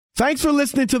Thanks for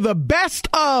listening to the best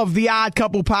of the Odd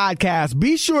Couple podcast.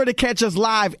 Be sure to catch us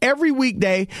live every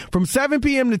weekday from 7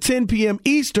 p.m. to 10 p.m.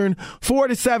 Eastern, 4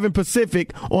 to 7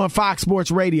 Pacific on Fox Sports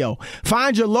Radio.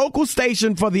 Find your local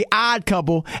station for the Odd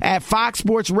Couple at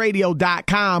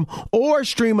foxsportsradio.com or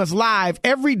stream us live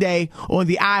every day on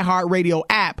the iHeartRadio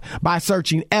app by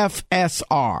searching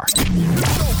FSR.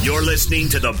 You're listening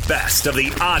to the best of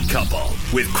the Odd Couple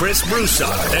with Chris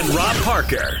Broussard and Rob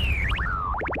Parker.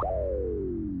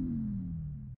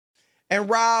 And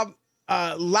Rob,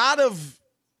 a lot of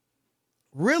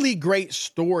really great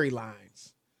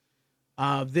storylines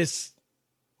this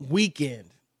weekend.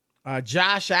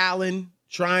 Josh Allen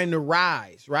trying to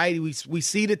rise, right? We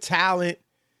see the talent,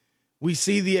 we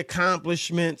see the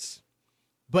accomplishments,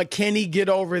 but can he get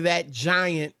over that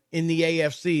giant in the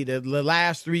AFC? The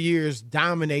last 3 years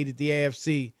dominated the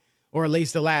AFC, or at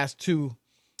least the last two,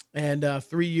 and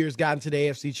 3 years got into the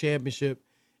AFC Championship.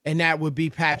 And that would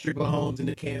be Patrick Mahomes and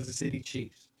the Kansas City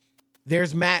Chiefs.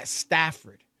 There's Matt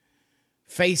Stafford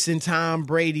facing Tom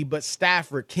Brady, but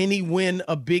Stafford, can he win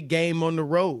a big game on the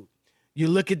road? You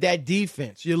look at that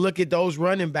defense. You look at those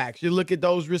running backs. You look at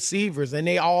those receivers, and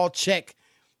they all check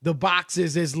the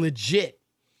boxes as legit.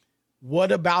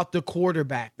 What about the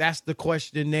quarterback? That's the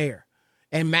question there.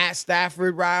 And Matt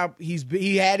Stafford, Rob,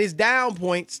 he had his down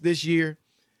points this year,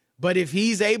 but if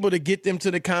he's able to get them to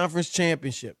the conference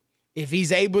championship, if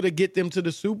he's able to get them to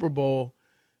the Super Bowl,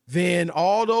 then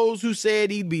all those who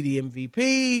said he'd be the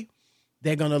MVP,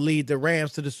 they're going to lead the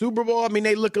Rams to the Super Bowl. I mean,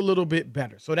 they look a little bit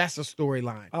better. So that's a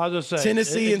storyline. I was just saying,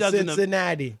 Tennessee and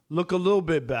Cincinnati look a little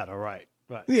bit better, right?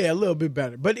 Yeah, a little bit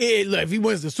better. But look, if he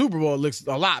wins the Super Bowl, it looks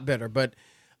a lot better. But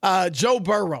Joe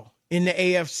Burrow in the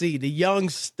AFC, the young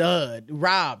stud.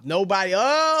 Rob, nobody,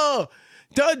 tell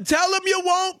him you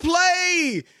won't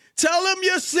play. Tell him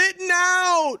you're sitting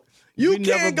out. You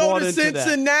can't go to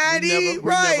Cincinnati,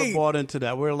 right? We never bought into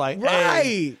that. We're like, right.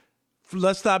 Hey,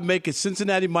 let's not make it.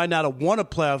 Cincinnati might not have won a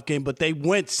playoff game, but they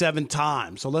went 7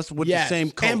 times. So let's with the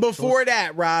same coach. And before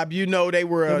that, Rob, you know they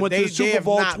were went to the Super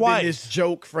Bowl have not twice. Been this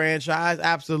joke franchise,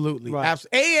 absolutely. Right.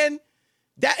 And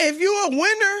that if you're a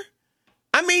winner,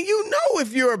 I mean, you know,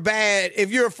 if you're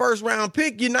a first round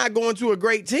pick, you're not going to a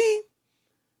great team.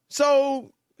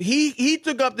 So He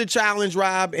took up the challenge,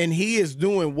 Rob, and he is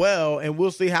doing well, and we'll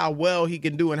see how well he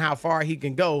can do and how far he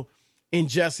can go in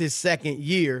just his second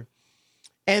year.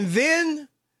 And then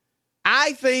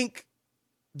I think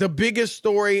the biggest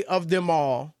story of them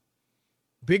all,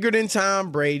 bigger than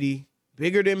Tom Brady,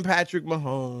 bigger than Patrick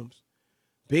Mahomes,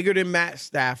 bigger than Matt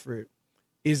Stafford,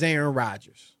 is Aaron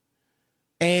Rodgers.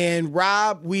 And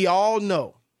Rob, we all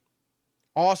know,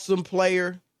 awesome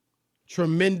player,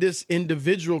 tremendous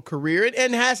individual career,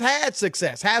 and has had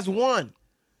success, has won.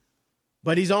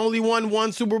 But he's only won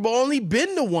one Super Bowl, only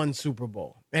been to one Super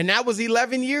Bowl. And that was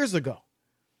 11 years ago.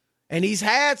 And he's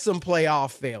had some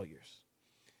playoff failures.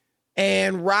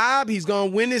 And Rob, he's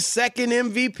going to win his second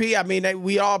MVP. I mean,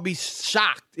 we all be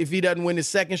shocked if he doesn't win his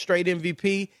second straight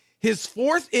MVP. His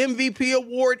 4th MVP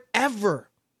award ever.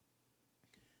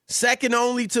 Second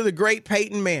only to the great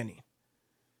Peyton Manning.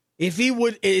 If he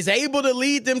is able to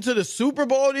lead them to the Super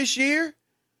Bowl this year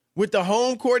with the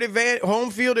home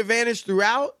field advantage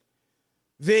throughout,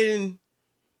 then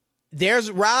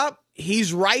there's Rob.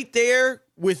 He's right there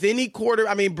with any quarter.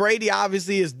 I mean, Brady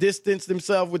obviously has distanced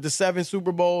himself with the 7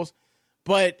 Super Bowls.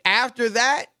 But after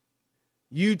that,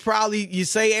 you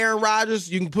say Aaron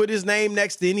Rodgers, you can put his name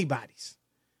next to anybody's.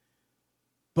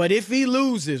 But if he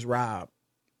loses, Rob,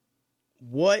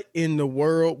 what in the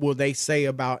world will they say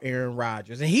about Aaron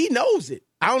Rodgers? And he knows it.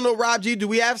 I don't know, Rob G, do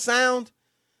we have sound?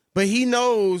 But he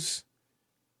knows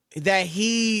that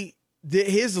his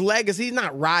legacy, he's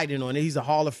not riding on it. He's a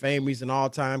Hall of Famer. He's an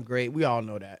all-time great. We all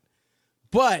know that.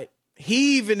 But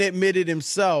he even admitted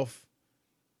himself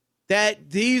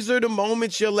that these are the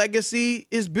moments your legacy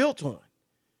is built on.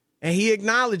 And he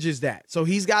acknowledges that. So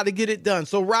he's got to get it done.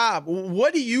 So, Rob,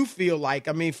 what do you feel like?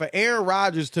 I mean, for Aaron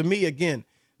Rodgers, to me, again,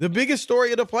 the biggest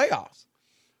story of the playoffs.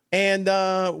 And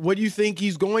what do you think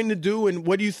he's going to do, and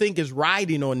what do you think is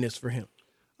riding on this for him?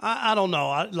 I don't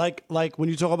know. Like when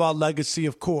you talk about legacy,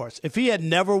 of course. If he had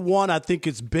never won, I think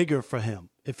it's bigger for him.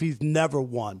 If he's never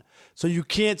won. So you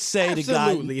can't say the guy.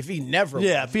 Absolutely, if he never won.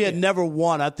 Yeah, if he had never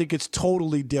won, I think it's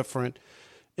totally different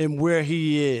in where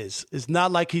he is. It's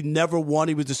not like he never won.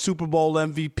 He was the Super Bowl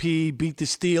MVP, beat the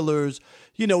Steelers.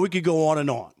 You know, we could go on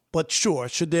and on. But sure,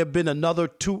 should there have been another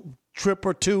trip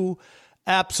or two?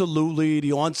 Absolutely.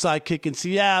 The onside kick in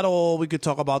Seattle. We could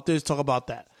talk about this, talk about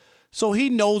that. So he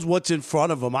knows what's in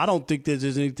front of him. I don't think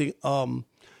there's anything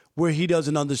where he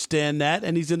doesn't understand that.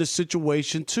 And he's in a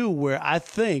situation, too, where I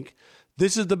think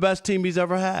this is the best team he's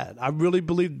ever had. I really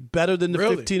believe better than the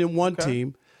 15-1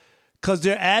 team, because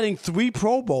they're adding 3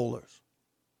 Pro Bowlers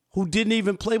who didn't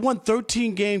even play. Won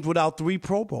 13 games without 3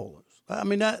 Pro Bowlers. I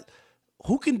mean,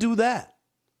 who can do that?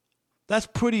 That's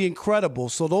pretty incredible.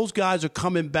 So those guys are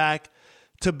coming back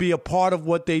to be a part of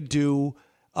what they do.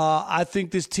 I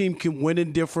think this team can win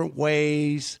in different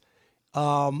ways.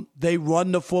 They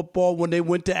run the football. When they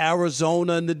went to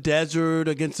Arizona in the desert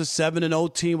against a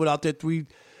 7-0 team without their 3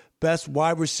 best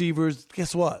wide receivers,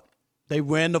 guess what? They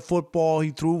ran the football.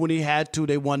 He threw when he had to.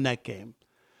 They won that game.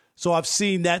 So I've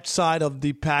seen that side of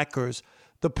the Packers.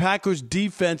 The Packers'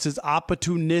 defense is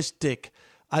opportunistic.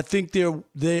 I think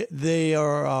they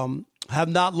are have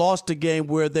not lost a game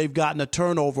where they've gotten a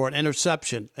turnover, an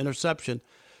interception.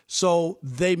 So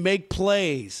they make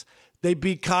plays. They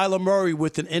beat Kyler Murray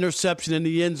with an interception in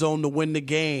the end zone to win the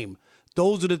game.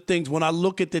 Those are the things. When I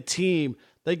look at the team,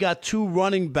 they got 2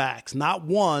 running backs, not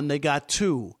 1. They got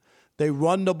 2. They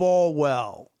run the ball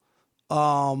well.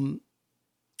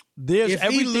 If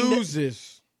he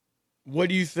loses, what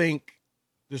do you think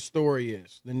the story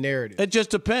is, the narrative? It just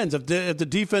depends. If the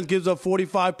defense gives up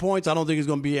 45 points, I don't think it's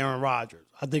going to be Aaron Rodgers.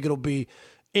 I think it'll be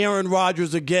Aaron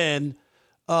Rodgers again.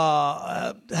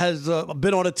 Has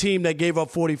been on a team that gave up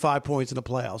 45 points in the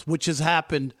playoffs, which has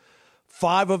happened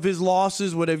 5 of his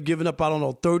losses where they've given up,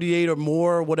 38 or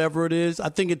more, whatever it is. I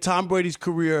think in Tom Brady's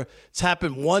career, it's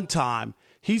happened 1 time.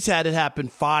 He's had it happen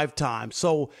 5 times.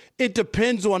 So it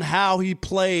depends on how he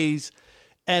plays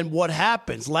and what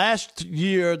happens. Last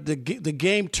year, the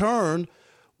game turned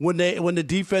when the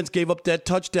defense gave up that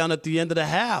touchdown at the end of the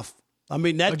half. I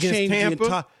mean, that against changed Tampa? the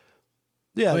entire.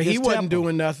 Yeah, but he wasn't Tampa.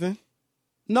 doing nothing.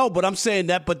 No, but I'm saying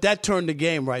that. But that turned the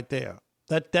game right there.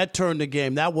 That turned the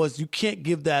game. You can't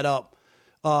give that up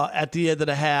at the end of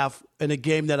the half in a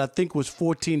game that I think was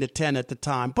 14-10 at the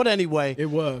time. But anyway, it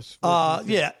was.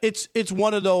 Yeah, it's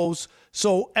one of those.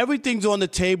 So everything's on the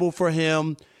table for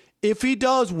him. If he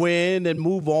does win and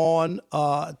move on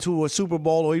to a Super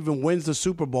Bowl or even wins the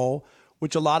Super Bowl,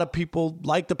 which a lot of people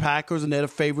like the Packers and they're the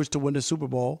favorites to win the Super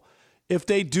Bowl, if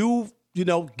they do,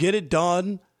 get it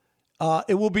done,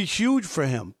 it will be huge for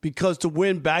him, because to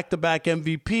win back-to-back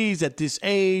MVPs at this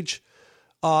age,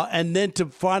 and then to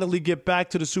finally get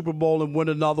back to the Super Bowl and win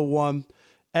another one.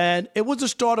 And it was the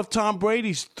start of Tom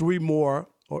Brady's 4 more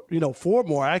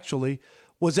actually,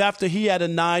 was after he had a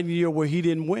 9-year where he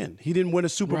didn't win. He didn't win a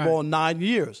Super Bowl in 9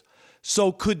 years.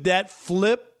 So could that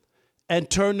flip and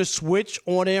turn the switch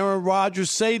on Aaron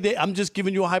Rodgers? I'm just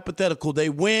giving you a hypothetical. They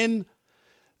win.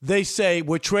 They say,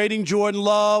 we're trading Jordan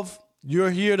Love.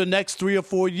 You're here the next 3 or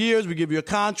 4 years. We give you a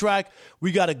contract.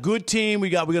 We got a good team. We're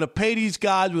going to pay these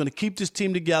guys. We're going to keep this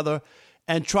team together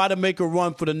and try to make a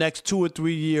run for the next 2 or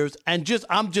 3 years. And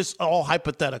I'm just all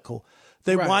hypothetical.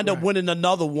 They wind up winning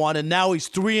another one, and now he's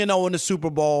 3-0 in the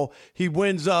Super Bowl. He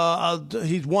wins.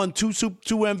 He's won two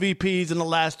MVPs in the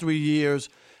last 3 years,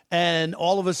 and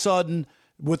all of a sudden,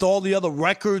 with all the other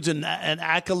records and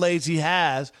accolades he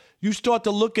has, you start to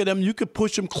look at him. You could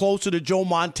push him closer to Joe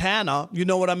Montana. You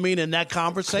know what I mean in that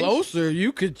conversation. Closer,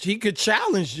 he could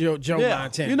challenge Joe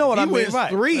Montana. You know what I mean, wins right?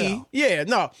 3. Yeah,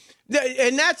 no,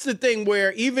 and that's the thing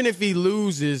where even if he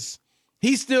loses,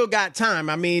 he's still got time.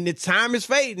 I mean, time is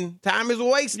fading, time is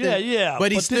wasting. Yeah.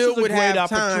 But he still would have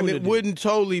time. It wouldn't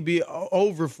totally be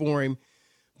over for him.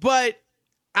 But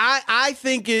I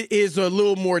think it is a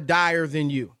little more dire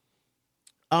than you.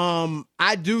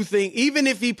 I do think even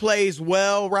if he plays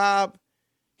well, Rob,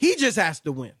 he just has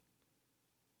to win.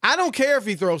 I don't care if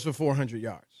he throws for 400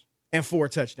 yards and 4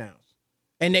 touchdowns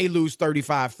and they lose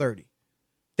 35-30.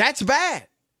 That's bad.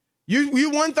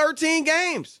 You won 13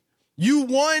 games. You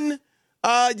won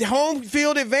home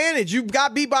field advantage. You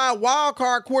got beat by a wild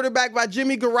card quarterback by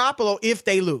Jimmy Garoppolo if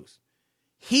they lose.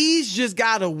 He's just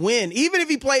got to win. Even if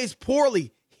he plays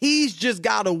poorly, he's just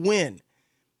got to win.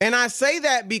 And I say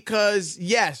that because,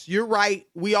 yes, you're right.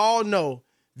 We all know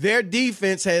their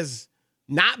defense has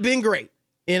not been great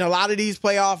in a lot of these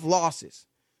playoff losses.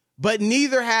 But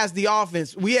neither has the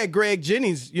offense. We had Greg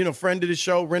Jennings, friend of the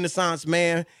show, Renaissance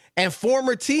man, and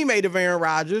former teammate of Aaron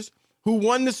Rodgers, who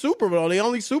won the Super Bowl. The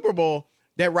only Super Bowl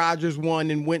that Rodgers won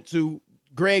and went to,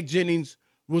 Greg Jennings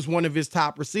was one of his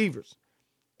top receivers.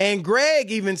 And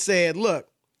Greg even said, look,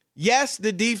 yes,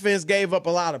 the defense gave up a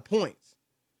lot of points.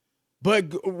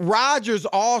 But Rodgers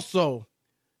also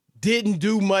didn't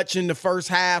do much in the first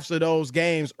halves of those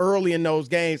games, early in those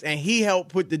games, and he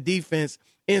helped put the defense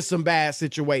in some bad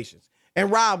situations.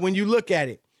 And, Rob, when you look at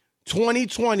it,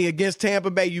 2020 against Tampa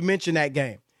Bay, you mentioned that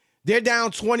game. They're down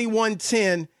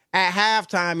 21-10 at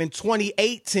halftime and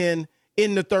 28-10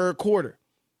 in the third quarter.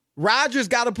 Rodgers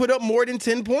got to put up more than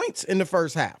 10 points in the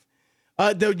first half.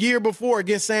 The year before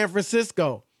against San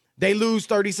Francisco, they lose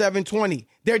 37-20.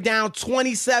 They're down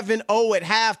 27-0 at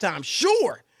halftime.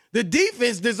 Sure, the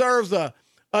defense deserves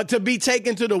to be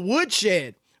taken to the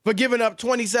woodshed for giving up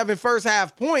 27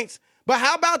 first-half points. But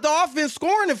how about the offense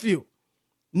scoring a few?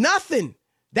 Nothing.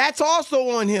 That's also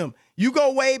on him. You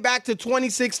go way back to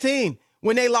 2016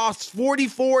 when they lost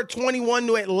 44-21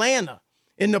 to Atlanta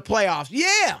in the playoffs.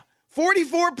 Yeah,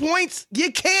 44 points.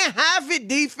 You can't have it,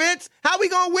 defense. How we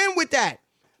going to win with that?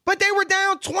 But they were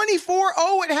down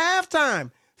 24-0 at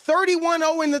halftime,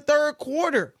 31-0 in the third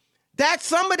quarter.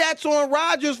 Some of that's on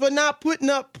Rodgers for not putting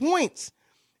up points.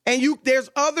 And there's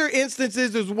other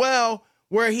instances as well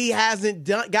where he hasn't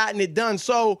gotten it done.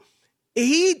 So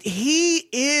he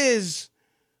is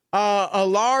a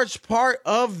large part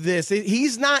of this.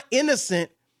 He's not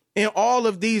innocent in all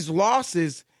of these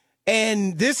losses,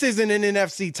 and this isn't an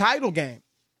NFC title game.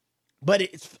 But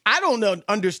I don't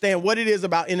understand what it is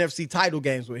about NFC title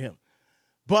games with him.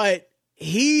 But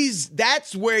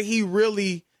that's where he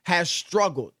really has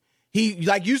struggled. He,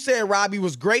 like you said, Rob, he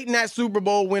was great in that Super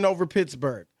Bowl win over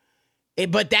Pittsburgh.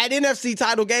 But that NFC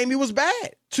title game, he was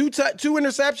bad. Two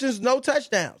interceptions, no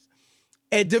touchdowns.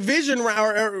 At division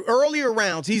round or earlier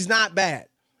rounds, he's not bad.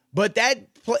 But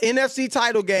that NFC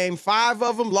title game, 5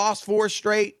 of them, lost 4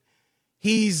 straight.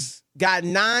 He's got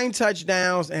 9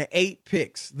 touchdowns and 8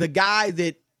 picks. The guy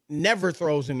that never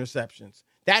throws interceptions.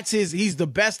 He's the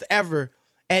best ever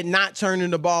at not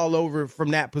turning the ball over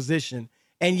from that position.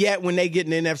 And yet when they get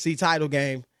in the NFC title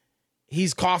game,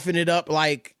 he's coughing it up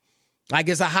like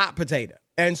it's a hot potato.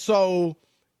 And so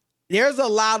there's a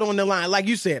lot on the line. Like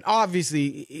you said,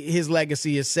 obviously his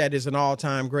legacy is set as an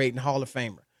all-time great and Hall of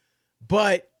Famer.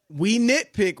 But we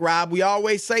nitpick, Rob. We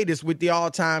always say this with the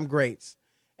all-time greats.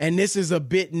 And this is a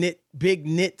big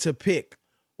nit to pick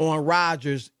on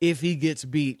Rodgers if he gets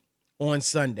beat on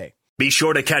Sunday. Be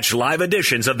sure to catch live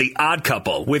editions of The Odd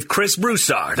Couple with Chris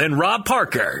Broussard and Rob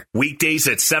Parker. Weekdays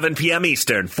at 7 p.m.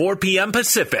 Eastern, 4 p.m.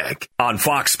 Pacific on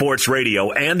Fox Sports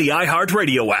Radio and the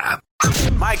iHeartRadio app.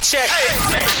 Mic check.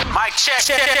 Mic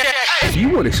check. Do you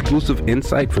want exclusive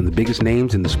insight from the biggest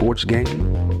names in the sports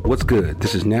game? What's good?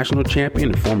 This is national champion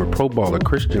and former pro baller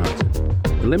Chris Johnson.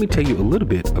 And let me tell you a little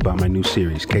bit about my new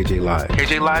series, KJ Live.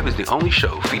 KJ Live is the only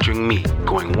show featuring me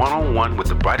going one-on-one with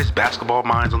the brightest basketball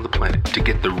minds on the planet to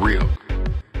get the real.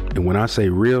 And when I say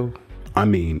real, I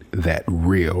mean that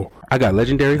real. I got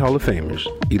legendary Hall of Famers,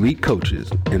 elite coaches,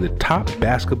 and the top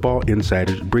basketball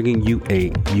insiders bringing you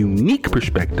a unique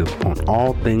perspective on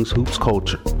all things hoops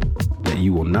culture that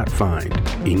you will not find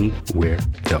anywhere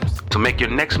else. So make your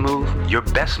next move your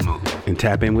best move and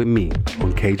tap in with me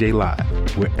on KJ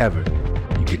Live, wherever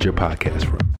you get your podcast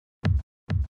from.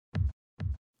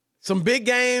 Some big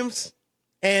games,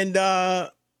 and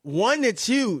one that's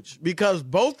huge because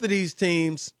both of these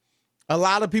teams, a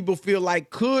lot of people feel like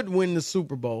could win the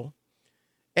Super Bowl,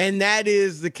 and that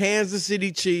is the Kansas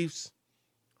City Chiefs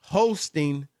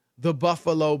hosting the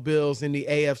Buffalo Bills in the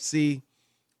AFC.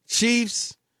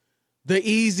 Chiefs, the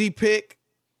easy pick.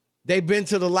 They've been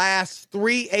to the last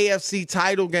 3 AFC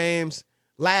title games,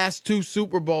 last 2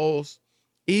 Super Bowls.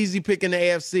 Easy pick in the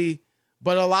AFC.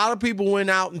 But a lot of people went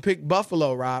out and picked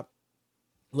Buffalo, Rob.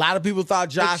 A lot of people thought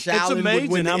Josh Allen would win the MVP.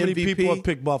 It's amazing how many people have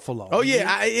picked Buffalo. Oh,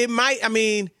 yeah.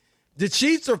 The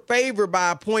Chiefs are favored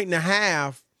by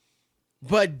 1.5.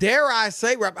 But dare I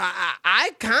say, Rob,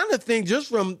 I kind of think just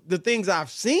from the things I've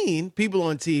seen, people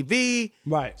on TV,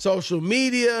 right, social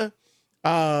media,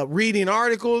 reading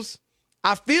articles,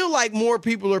 I feel like more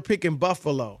people are picking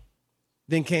Buffalo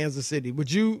than Kansas City.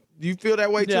 Do you feel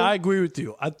that way too? Yeah, I agree with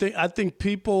you. I think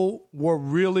people were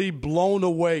really blown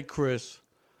away, Chris,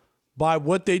 by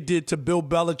what they did to Bill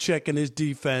Belichick and his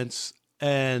defense,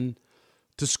 and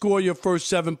to score your first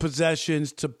 7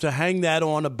 possessions, to hang that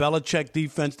on a Belichick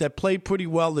defense that played pretty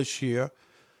well this year.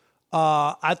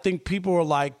 I think people are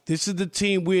like, this is the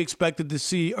team we expected to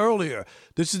see earlier.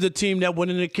 This is the team that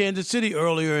went into Kansas City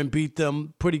earlier and beat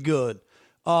them pretty good.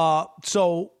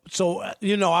 So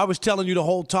I was telling you the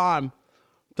whole time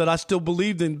that I still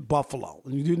believed in Buffalo.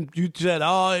 And you said,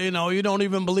 you don't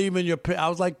even believe in your pick. I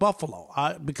was like,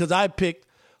 Buffalo, because I picked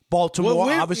Baltimore.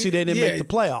 Well, obviously, they didn't make the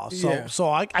playoffs. So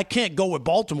I can't go with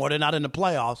Baltimore. They're not in the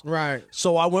playoffs. Right.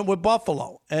 So I went with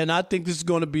Buffalo. And I think this is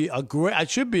going to be it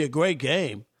should be a great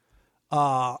game.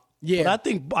 But I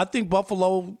think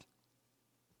Buffalo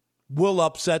will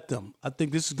upset them. I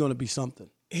think this is going to be something.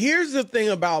 Here's the thing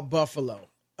about Buffalo.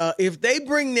 If they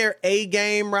bring their A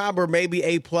game, Rob, or maybe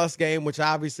A+ game, which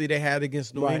obviously they had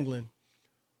against New England,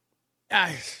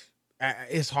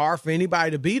 it's hard for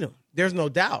anybody to beat them. There's no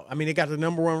doubt. I mean, they got the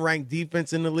number 1 ranked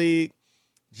defense in the league.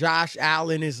 Josh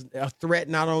Allen is a threat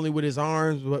not only with his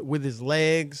arms but with his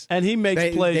legs. And he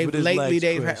makes plays with his legs,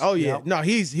 Chris. No,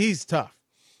 he's tough.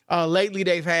 Lately,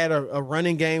 they've had a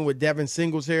running game with Devin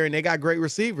Singletary, and they got great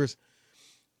receivers.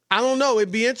 I don't know.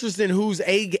 It'd be interesting whose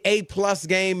A-plus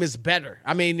game is better.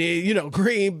 I mean,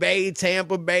 Green Bay,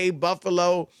 Tampa Bay,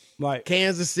 Buffalo, right,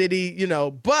 Kansas City,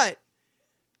 But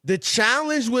the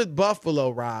challenge with Buffalo,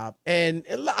 Rob, and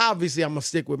obviously I'm going to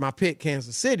stick with my pick,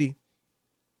 Kansas City,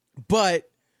 but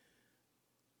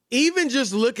even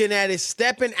just looking at it,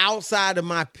 stepping outside of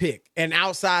my pick and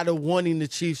outside of wanting the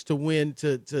Chiefs to win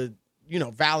to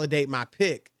validate my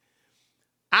pick,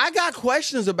 I got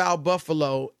questions about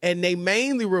Buffalo, and they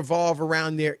mainly revolve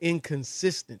around their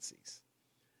inconsistencies.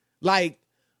 Like,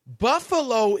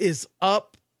 Buffalo is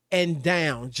up and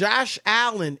down. Josh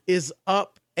Allen is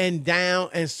up and down,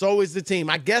 and so is the team.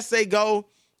 I guess they go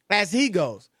as he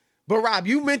goes. But, Rob,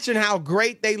 you mentioned how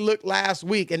great they looked last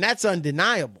week, and that's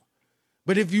undeniable.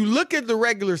 But if you look at the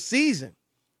regular season,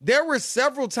 there were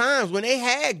several times when they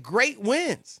had great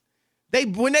wins.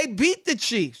 When they beat the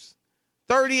Chiefs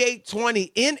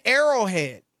 38-20 in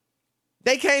Arrowhead,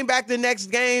 they came back the next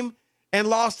game and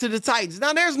lost to the Titans.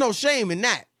 Now, there's no shame in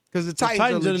that because the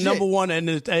Titans are the number one in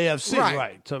the AFC.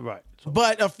 Right.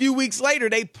 But a few weeks later,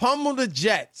 they pummeled the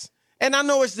Jets. And I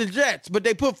know it's the Jets, but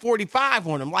they put 45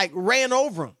 on them, like ran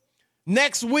over them.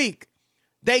 Next week,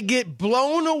 they get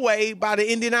blown away by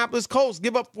the Indianapolis Colts,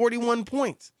 give up 41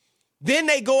 points. Then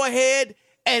they go ahead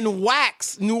and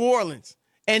wax New Orleans.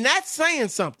 And that's saying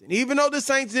something. Even though the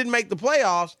Saints didn't make the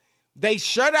playoffs, they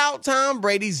shut out Tom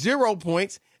Brady, 0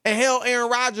 points, and held Aaron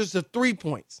Rodgers to 3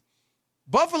 points.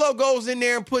 Buffalo goes in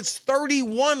there and puts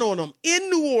 31 on them in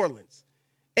New Orleans.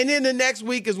 And then the next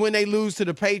week is when they lose to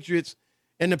the Patriots,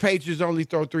 and the Patriots only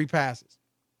throw 3 passes.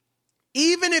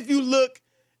 Even if you look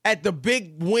at the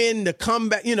big win, the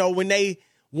comeback, when they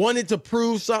wanted to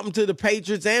prove something to the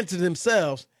Patriots and to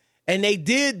themselves, and they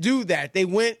did do that. They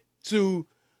went to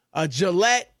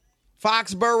Gillette,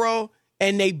 Foxborough,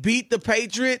 and they beat the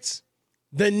Patriots.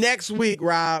 The next week,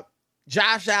 Rob,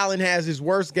 Josh Allen has his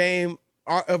worst game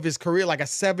of his career, like a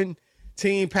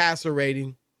 17 passer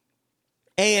rating,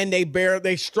 and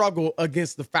they struggle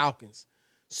against the Falcons.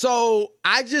 So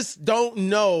I just don't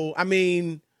know. I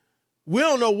mean, we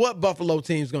don't know what Buffalo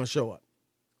team's going to show up.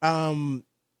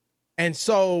 And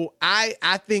so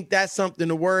I think that's something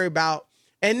to worry about.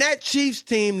 And that Chiefs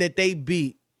team that they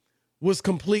beat was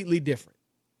completely different.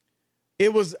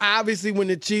 It was obviously when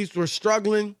the Chiefs were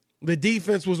struggling, the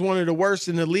defense was one of the worst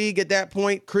in the league at that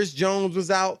point. Chris Jones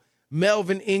was out.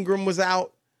 Melvin Ingram was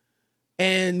out.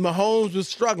 And Mahomes was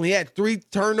struggling. He had 3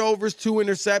 turnovers, 2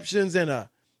 interceptions, and a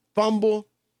fumble.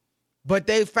 But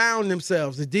they found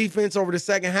themselves. The defense over the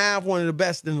second half, one of the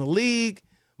best in the league.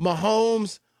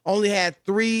 Mahomes only had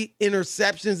 3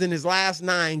 interceptions in his last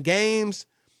 9 games.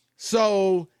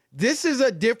 So this is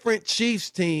a different Chiefs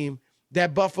team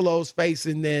that Buffalo's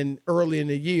facing than early in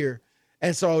the year.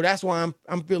 And so that's why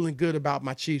I'm feeling good about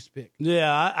my Chiefs pick.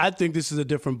 Yeah, I think this is a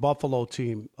different Buffalo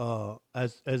team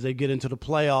as they get into the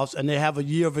playoffs, and they have a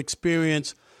year of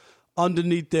experience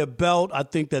underneath their belt. I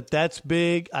think that's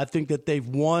big. I think that they've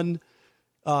won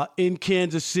in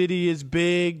Kansas City is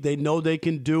big. They know they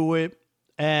can do it.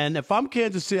 And if I'm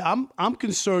Kansas City, I'm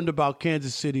concerned about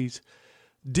Kansas City's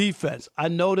defense. I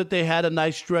know that they had a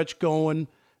nice stretch going.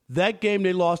 That game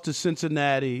they lost to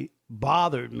Cincinnati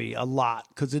bothered me a lot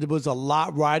because it was a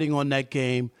lot riding on that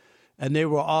game. And they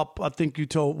were up, I think you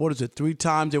told, 3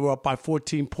 times they were up by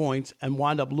 14 points and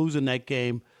wound up losing that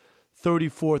game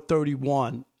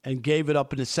 34-31 and gave it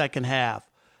up in the second half.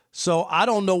 So I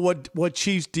don't know what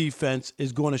Chiefs defense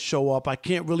is going to show up. I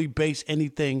can't really base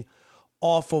anything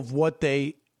off of what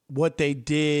they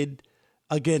did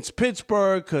against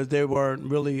Pittsburgh because they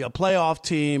weren't really a playoff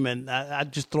team, and I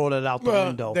just throw that out the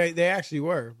window. They actually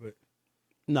were, but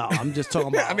no, I'm just talking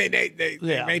about. I mean, they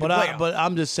made the playoffs. But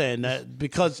I'm just saying that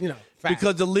because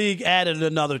the league added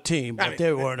another team, but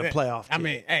they weren't a playoff team. I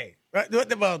mean, hey.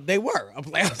 Well, they were a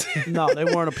playoff team. No, they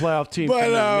weren't a playoff team.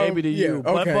 But, maybe to you.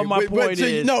 Okay. But my point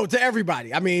is, no, to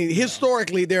everybody. I mean,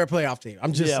 historically, they're a playoff team.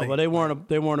 I'm just saying. But they weren't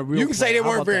a real. You can say they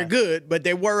weren't very good, but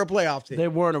they were a playoff team. They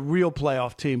weren't a real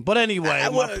playoff team. But anyway,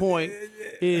 my point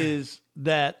is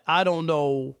that I don't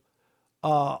know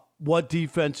what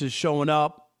defense is showing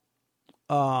up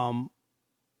in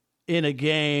a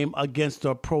game against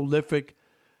a prolific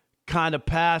kind of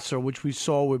passer, which we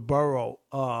saw with Burrow.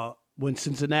 When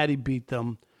Cincinnati beat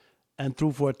them and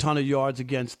threw for a ton of yards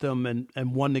against them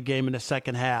and won the game in the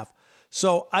second half.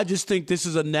 So I just think this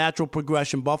is a natural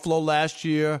progression. Buffalo last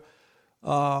year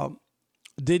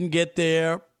didn't get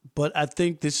there, but I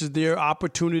think this is their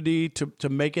opportunity to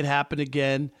make it happen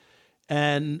again.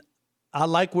 And I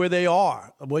like where they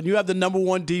are. When you have the number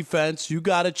one defense, you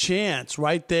got a chance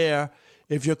right there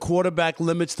if your quarterback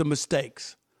limits the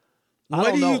mistakes.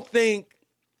 What do you think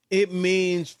it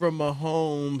means for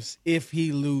Mahomes if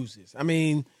he loses? I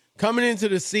mean, coming into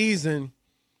the season,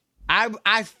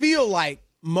 I feel like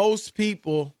most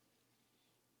people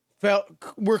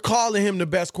we're calling him the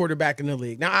best quarterback in the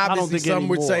league. Now, obviously, some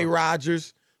would say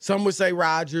Rodgers. Some would say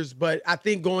Rodgers. But I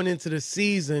think going into the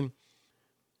season,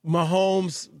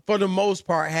 Mahomes, for the most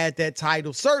part, had that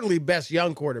title. Certainly best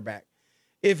young quarterback.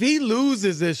 If he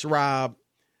loses this, Rob,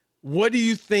 what do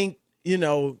you think,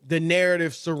 the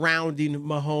narrative surrounding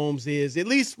Mahomes is, at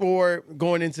least for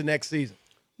going into next season?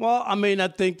 Well, I mean, I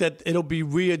think that it'll be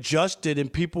readjusted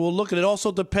and people will look at it. It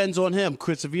also depends on him,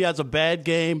 Chris. If he has a bad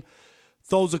game,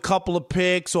 throws a couple of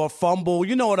picks or fumble,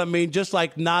 you know what I mean? Just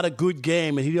like not a good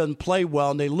game and he doesn't play well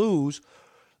and they lose,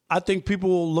 I think people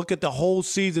will look at the whole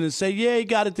season and say, yeah, he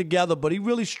got it together, but he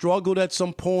really struggled at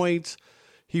some points.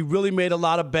 He really made a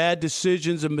lot of bad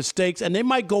decisions and mistakes, and they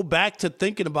might go back to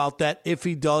thinking about that if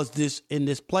he does this in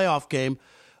this playoff game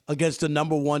against the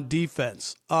number one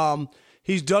defense.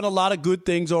 He's done a lot of good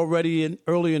things already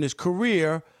early in his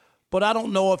career, but I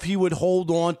don't know if he would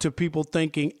hold on to people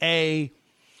thinking, A,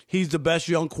 he's the best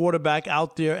young quarterback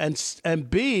out there, and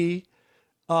B,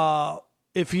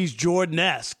 if he's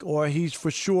Jordan-esque or he's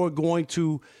for sure going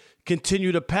to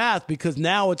continue the path, because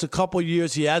now it's a couple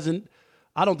years he hasn't.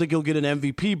 I don't think he'll get an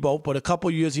MVP vote, but a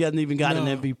couple years he hasn't even gotten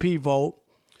an MVP vote.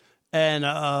 And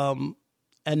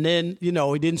then, he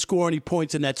didn't score any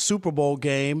points in that Super Bowl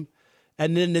game.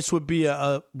 And then this would be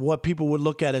what people would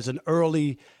look at as an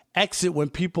early exit when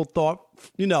people thought,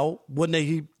 when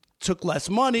he took less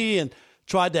money and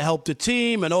tried to help the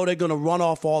team and, they're going to run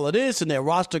off all of this and their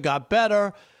roster got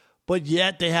better, but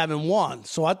yet they haven't won.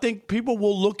 So I think people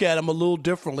will look at him a little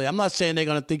differently. I'm not saying they're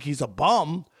going to think he's a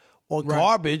bum or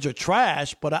garbage or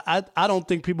trash, but I don't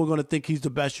think people are going to think he's the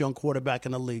best young quarterback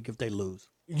in the league if they lose.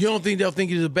 You don't think they'll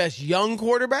think he's the best young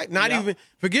quarterback? Not even,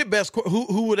 forget best,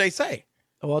 who would they say?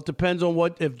 Well, it depends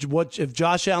on if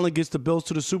Josh Allen gets the Bills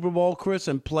to the Super Bowl, Chris,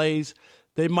 and plays,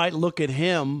 they might look at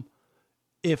him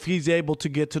if he's able to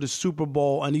get to the Super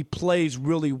Bowl and he plays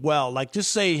really well. Like,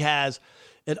 just say he has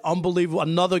an unbelievable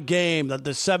another game that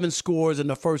the 7 scores in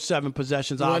the first 7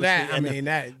 possessions. Well, obviously,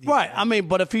 right. I mean,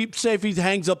 but if he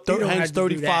hangs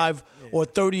 35 or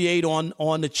 38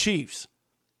 on the Chiefs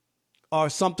or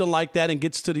something like that and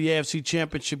gets to the AFC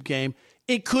Championship game,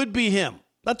 it could be him.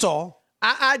 That's all.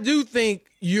 I do think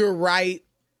you're right.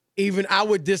 Even I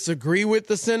would disagree with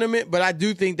the sentiment, but I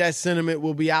do think that sentiment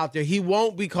will be out there. He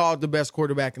won't be called the best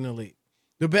quarterback in the league.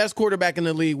 The best quarterback in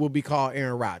the league will be called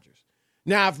Aaron Rodgers.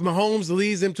 Now, if Mahomes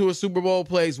leads him to a Super Bowl,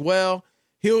 plays well,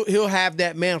 he'll have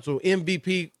that mantle.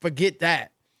 MVP, forget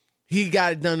that. He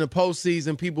got it done in the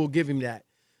postseason. People will give him that.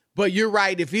 But you're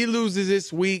right. If he loses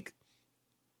this week,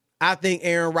 I think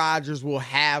Aaron Rodgers will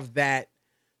have that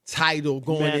title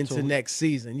going into next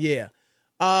season. Yeah.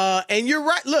 And you're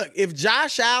right. Look, if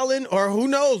Josh Allen or who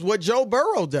knows what Joe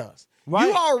Burrow does,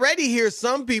 you already hear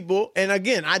some people, and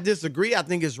again, I disagree. I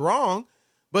think it's wrong.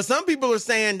 But some people are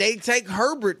saying they take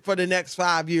Herbert for the next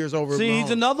 5 years over Mahomes.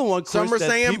 He's another one, Chris. Some are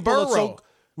saying Burrow.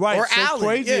 Or Allen.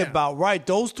 Crazy about. Right,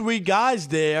 those 3 guys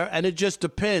there, and it just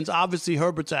depends. Obviously,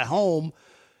 Herbert's at home.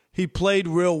 He played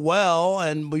real well,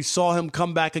 and we saw him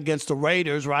come back against the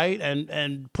Raiders, right,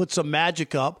 and put some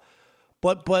magic up.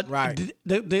 But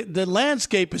the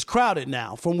landscape is crowded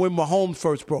now from when Mahomes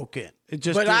first broke in. It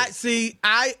just But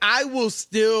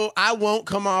I won't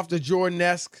come off the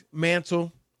Jordan-esque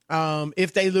mantle.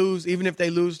 If they lose, even if they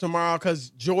lose tomorrow,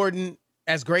 because Jordan,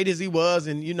 as great as he was,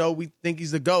 and, we think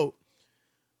he's the GOAT,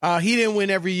 he didn't win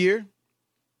every year.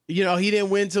 He didn't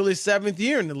win until his 7th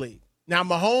year in the league. Now,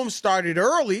 Mahomes started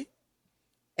early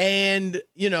and,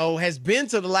 has been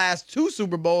to the last 2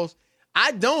 Super Bowls.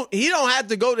 He don't have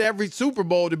to go to every Super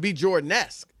Bowl to be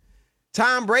Jordan-esque.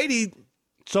 Tom Brady,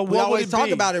 so we always talk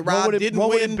about it, Rob, what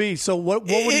would it be? So what would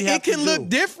he have to do? It can look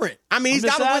different. I mean, he's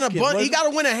got to win a bunch. He got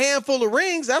to win a handful of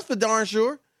rings. That's for darn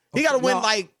sure. He got to win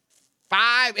like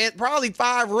 5, probably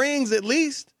 5 rings at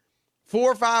least,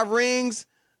 4 or 5 rings,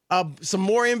 some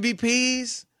more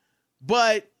MVPs.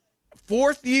 But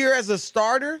 4th year as a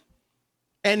starter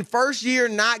and 1st year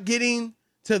not getting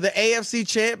to the AFC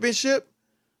Championship,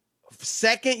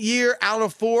 2nd year out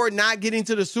of 4 not getting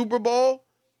to the Super Bowl.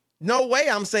 No way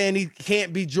I'm saying he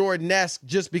can't be Jordan-esque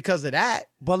just because of that.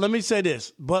 But let me say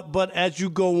this. But as you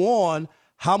go on,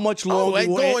 how much longer he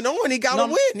got to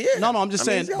win. Yeah. No, I'm just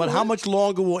saying, but how much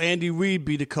longer will Andy Reid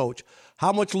be the coach?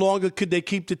 How much longer could they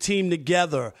keep the team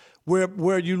together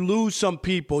where you lose some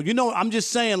people? I'm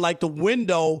just saying, like, the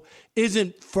window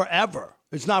isn't forever.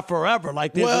 It's not forever.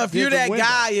 Like if you're that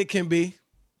guy, it can be.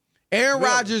 Aaron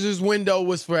Rodgers' window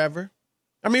was forever.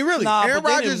 I mean, really, Aaron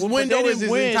Rodgers' window is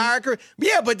his entire career.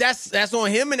 Yeah, but that's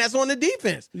on him and that's on the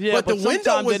defense. Yeah, but the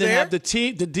window was they didn't there.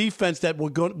 have the defense that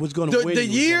was going to win. The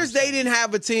years they didn't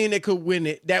have a team that could win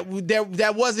it,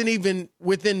 that wasn't even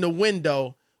within the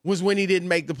window, was when he didn't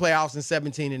make the playoffs in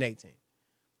 17 and 18.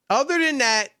 Other than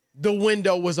that, the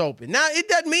window was open. Now, it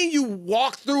doesn't mean you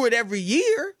walk through it every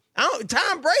year.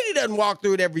 Tom Brady doesn't walk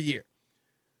through it every year.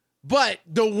 But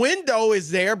the window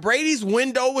is there. Brady's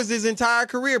window was his entire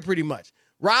career pretty much.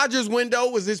 Rodgers' window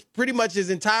was pretty much his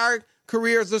entire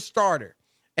career as a starter.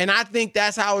 And I think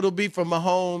that's how it'll be for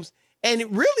Mahomes. And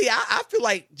really, I feel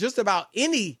like just about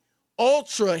any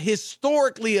ultra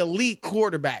historically elite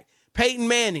quarterback, Peyton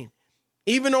Manning,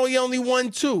 even though he only won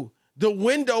 2, the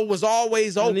window was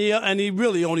always open. And he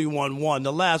really only won 1.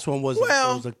 The last one was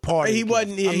a party. He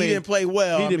wasn't. He didn't play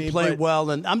well. He didn't play well.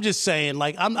 And I'm just saying,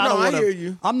 like, I hear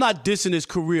you. I'm not dissing his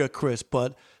career, Chris,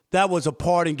 but that was a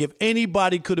parting gift.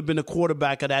 Anybody could have been a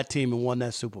quarterback of that team and won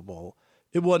that Super Bowl.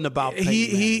 It wasn't about Peyton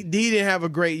he didn't have a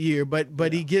great year,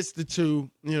 but he gets the 2.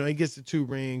 He gets the 2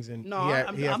 rings. And no,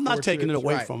 I'm not taking it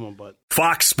away from him. But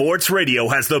Fox Sports Radio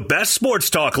has the best sports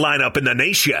talk lineup in the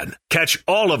nation. Catch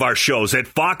all of our shows at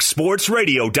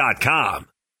foxsportsradio.com.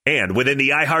 And within the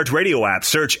iHeartRadio app,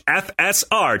 search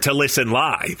FSR to listen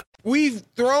live. We've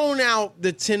thrown out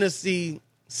the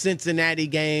Tennessee-Cincinnati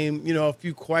game, a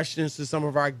few questions to some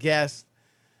of our guests,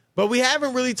 but we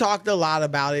haven't really talked a lot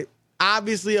about it.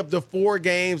 Obviously, of the 4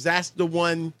 games, that's the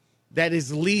one that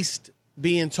is least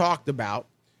being talked about.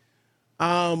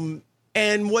 And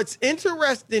what's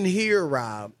interesting here,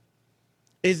 Rob,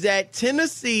 is that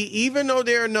Tennessee, even though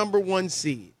they're a number 1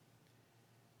 seed,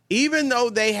 even though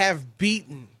they have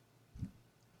beaten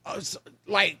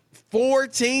like 4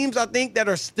 teams, I think, that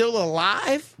are still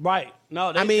alive. Right.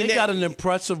 No, they got an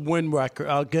impressive win record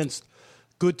against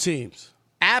good teams.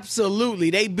 Absolutely.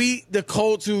 They beat the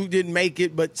Colts, who didn't make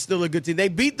it, but still a good team. They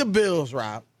beat the Bills,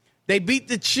 Rob. They beat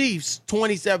the Chiefs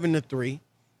 27-3.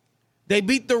 They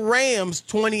beat the Rams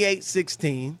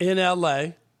 28-16. In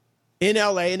L.A.,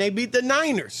 and they beat the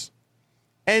Niners.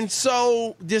 And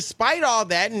so, despite all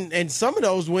that, and some of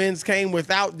those wins came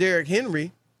without Derrick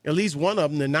Henry, at least one of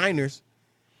them, the Niners.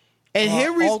 And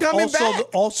Henry's coming back.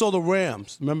 Also, the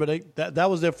Rams. Remember, that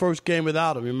was their first game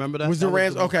without him. Remember that? Was the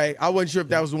Rams? Okay. I wasn't sure if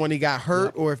that was the one he got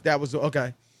hurt or if that was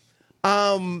okay.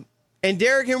 And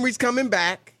Derrick Henry's coming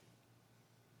back.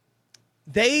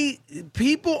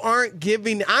 People aren't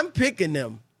giving. I'm picking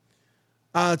them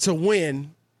to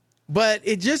win, but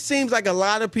it just seems like a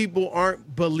lot of people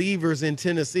aren't believers in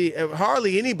Tennessee.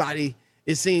 Hardly anybody,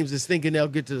 it seems, is thinking they'll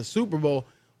get to the Super Bowl.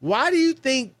 Why do you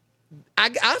think?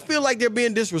 I feel like they're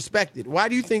being disrespected. Why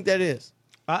do you think that is?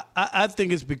 I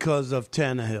think it's because of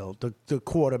Tannehill, the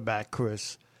quarterback,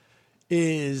 Chris.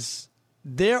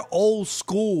 They're old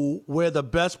school where the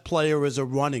best player is a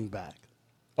running back.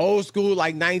 Old school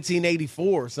like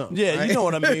 1984 or something. Yeah, right? You know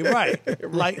what I mean,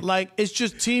 right. Like it's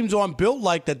just teams aren't built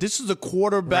like that. This is a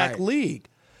quarterback league.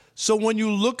 So when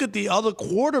you look at the other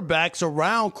quarterbacks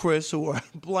around Chris who are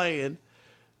playing,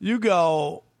 you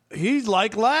go, he's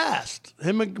like last.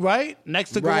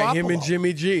 Next to Garoppolo. Right, him and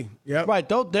Jimmy G. Yep. Right,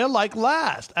 they're like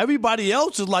last. Everybody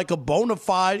else is like a bona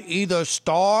fide either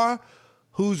star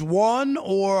who's won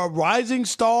or a rising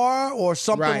star or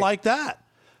something like that.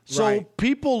 So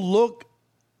people look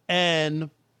and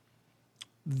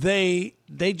they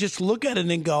just look at it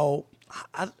and go,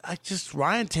 I just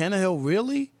Ryan Tannehill,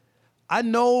 really? I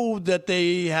know that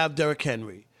they have Derrick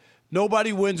Henry.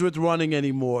 Nobody wins with running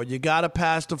anymore. You got to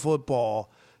pass the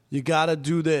football. You got to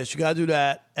do this. You got to do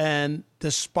that. And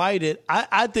despite it,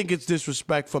 I think it's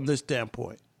disrespect from this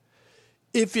standpoint.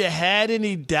 If you had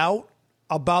any doubt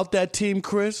about that team,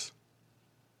 Chris,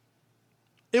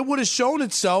 it would have shown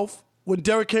itself when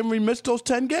Derrick Henry missed those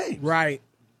 10 games. Right.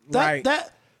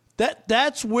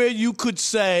 That's where you could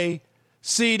say,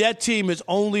 see, that team is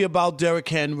only about Derrick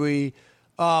Henry.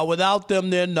 Without them,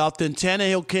 they're nothing.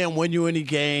 Tannehill can't win you any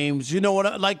games. You know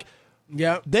what?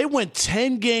 They went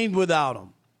 10 games without him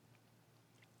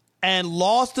and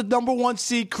lost the number 1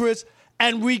 seed, Chris,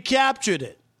 and recaptured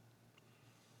it.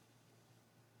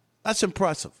 That's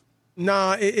impressive.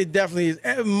 No, it definitely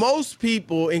is. Most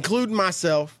people, including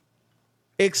myself,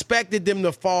 expected them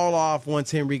to fall off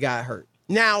once Henry got hurt.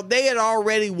 Now, they had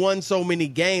already won so many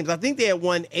games. I think they had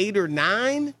won 8 or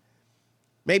 9,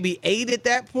 maybe 8 at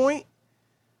that point.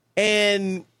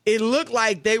 And it looked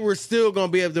like they were still going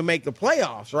to be able to make the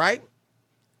playoffs, right?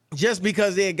 Just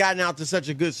because they had gotten out to such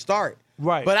a good start.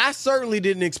 Right. But I certainly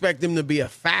didn't expect them to be a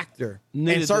factor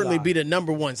and certainly be the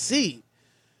number 1 seed.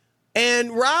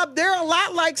 And, Rob, they're a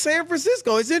lot like San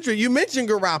Francisco. It's interesting. You mentioned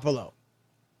Garoppolo.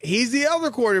 He's the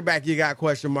other quarterback you got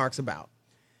question marks about.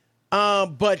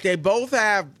 But they both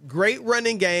have great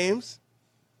running games.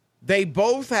 They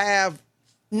both have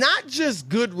not just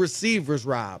good receivers,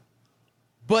 Rob,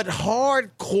 but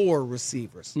hardcore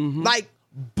receivers. Like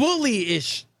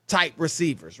bully-ish type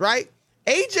receivers, right?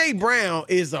 A.J. Brown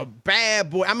is a bad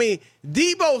boy. I mean,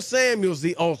 Deebo Samuel's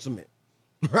the ultimate,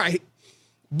 right?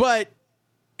 But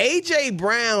A.J.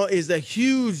 Brown is a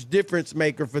huge difference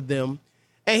maker for them.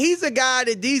 And he's a guy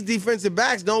that these defensive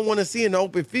backs don't want to see in the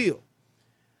open field.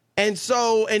 And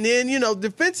so, and then,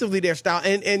 defensively their style.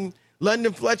 And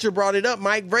London Fletcher brought it up.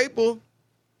 Mike Vrabel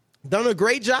done a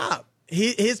great job.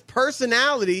 His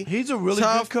personality. He's a really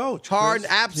tough, good coach. Hard,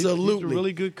 Chris. absolutely. He's a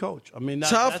really good coach. I mean,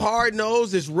 tough,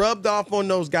 hard-nosed is rubbed off on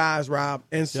those guys, Rob.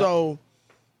 And so,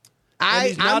 and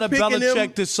he's not I'm a picking Belichick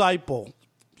him, disciple.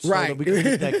 So right. that we can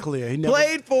get that clear. He never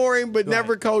played for him, but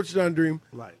never coached under him.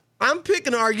 Right. I'm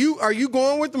picking. Are you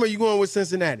going with them or are you going with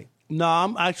Cincinnati? No,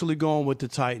 I'm actually going with the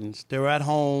Titans. They're at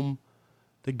home.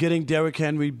 They're getting Derrick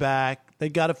Henry back. They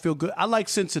got to feel good. I like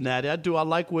Cincinnati. I do. I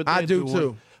like what they're doing. I do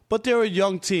too. But they're a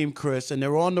young team, Chris, and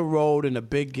they're on the road in a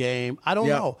big game. I don't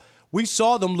know. We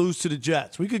saw them lose to the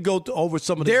Jets. We could go over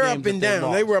some of the They're games up and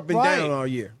down. They were up and down all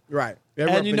year. Right.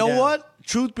 And you know what?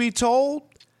 Truth be told,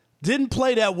 didn't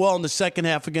play that well in the second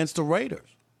half against the Raiders.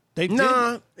 They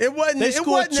didn't. It wasn't. They it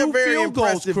scored wasn't two a very field goals,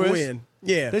 impressive Chris. win.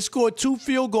 Yeah. They scored 2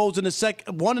 field goals in the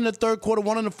second, one in the third quarter,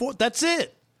 one in the fourth. That's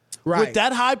it. Right. With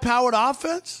that high-powered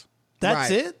offense,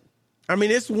 that's it. I mean,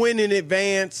 it's win in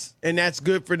advance, and that's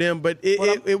good for them, but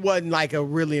it wasn't like a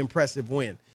really impressive win.